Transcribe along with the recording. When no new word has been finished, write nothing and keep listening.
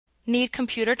Need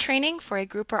computer training for a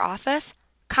group or office?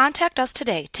 Contact us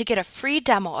today to get a free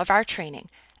demo of our training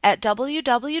at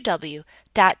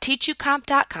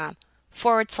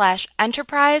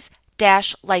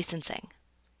www.teachucomp.com/enterprise-licensing.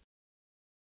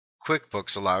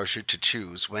 QuickBooks allows you to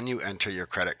choose when you enter your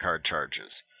credit card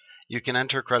charges. You can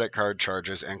enter credit card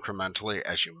charges incrementally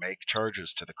as you make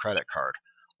charges to the credit card,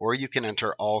 or you can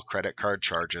enter all credit card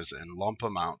charges in lump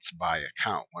amounts by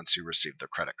account once you receive the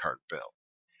credit card bill.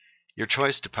 Your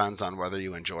choice depends on whether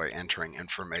you enjoy entering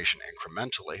information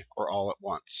incrementally or all at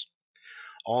once.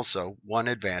 Also, one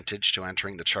advantage to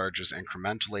entering the charges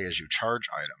incrementally as you charge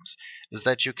items is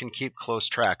that you can keep close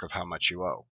track of how much you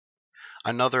owe.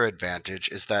 Another advantage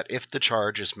is that if the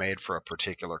charge is made for a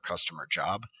particular customer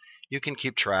job, you can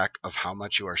keep track of how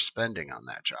much you are spending on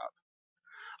that job.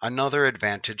 Another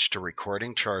advantage to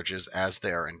recording charges as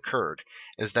they are incurred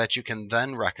is that you can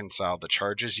then reconcile the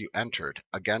charges you entered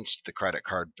against the credit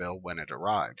card bill when it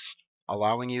arrives,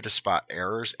 allowing you to spot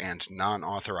errors and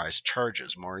non-authorized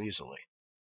charges more easily.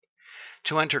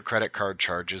 To enter credit card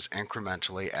charges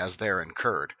incrementally as they are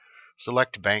incurred,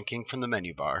 select Banking from the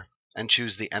menu bar and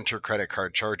choose the Enter Credit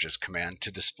Card Charges command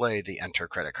to display the Enter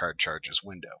Credit Card Charges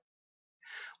window.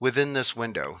 Within this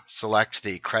window, select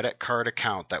the credit card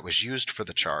account that was used for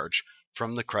the charge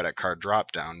from the credit card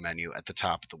drop-down menu at the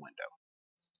top of the window.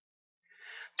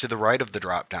 To the right of the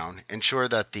drop-down, ensure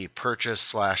that the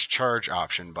Purchase/Charge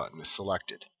option button is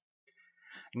selected.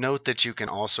 Note that you can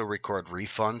also record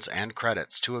refunds and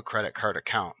credits to a credit card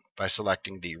account by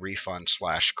selecting the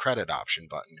Refund/Credit option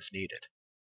button if needed.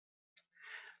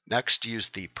 Next, use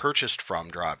the Purchased From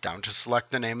drop-down to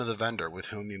select the name of the vendor with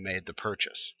whom you made the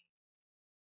purchase.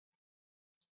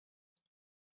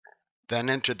 Then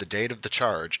enter the date of the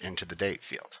charge into the Date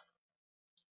field.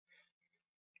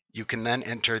 You can then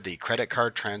enter the credit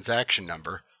card transaction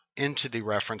number into the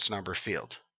Reference Number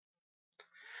field.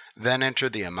 Then enter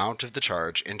the amount of the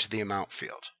charge into the Amount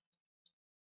field.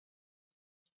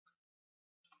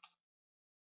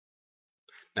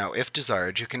 Now, if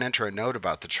desired, you can enter a note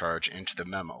about the charge into the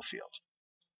Memo field.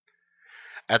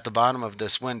 At the bottom of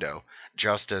this window,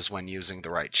 just as when using the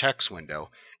Write Checks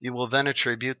window, you will then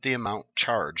attribute the amount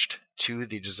charged to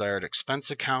the desired expense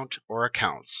account or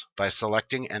accounts by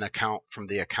selecting an account from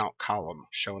the Account column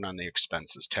shown on the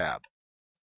Expenses tab.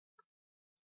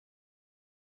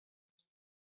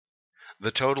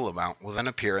 The total amount will then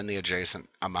appear in the adjacent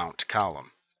Amount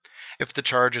column. If the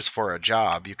charge is for a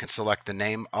job, you can select the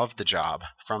name of the job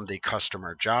from the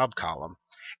Customer Job column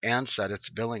and set its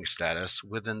billing status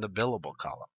within the Billable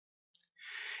column.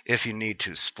 If you need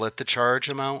to split the charge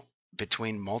amount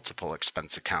between multiple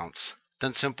expense accounts,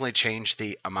 then simply change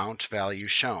the amount value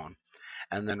shown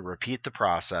and then repeat the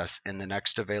process in the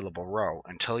next available row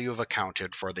until you have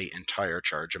accounted for the entire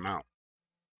charge amount.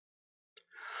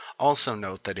 Also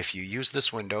note that if you use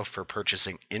this window for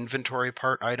purchasing inventory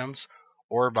part items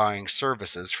or buying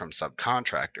services from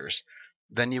subcontractors,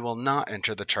 then you will not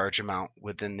enter the charge amount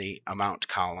within the Amount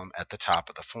column at the top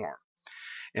of the form.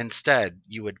 Instead,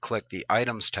 you would click the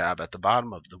Items tab at the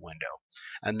bottom of the window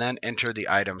and then enter the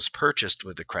items purchased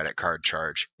with the credit card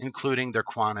charge, including their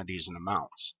quantities and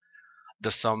amounts.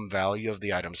 The sum value of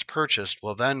the items purchased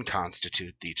will then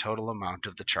constitute the total amount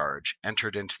of the charge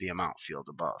entered into the Amount field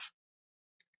above.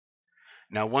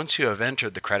 Now, once you have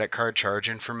entered the credit card charge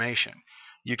information,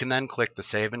 you can then click the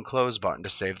Save and Close button to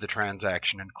save the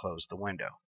transaction and close the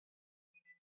window.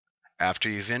 After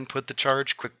you've input the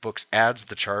charge, QuickBooks adds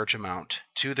the charge amount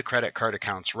to the credit card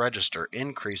account's register,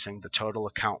 increasing the total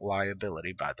account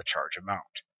liability by the charge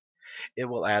amount. It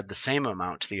will add the same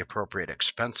amount to the appropriate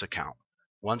expense account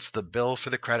once the bill for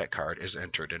the credit card is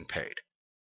entered and paid.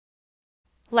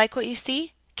 Like what you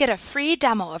see? Get a free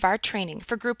demo of our training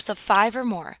for groups of 5 or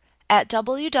more at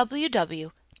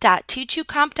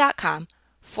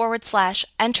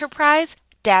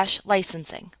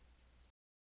www.teachucomp.com/enterprise-licensing.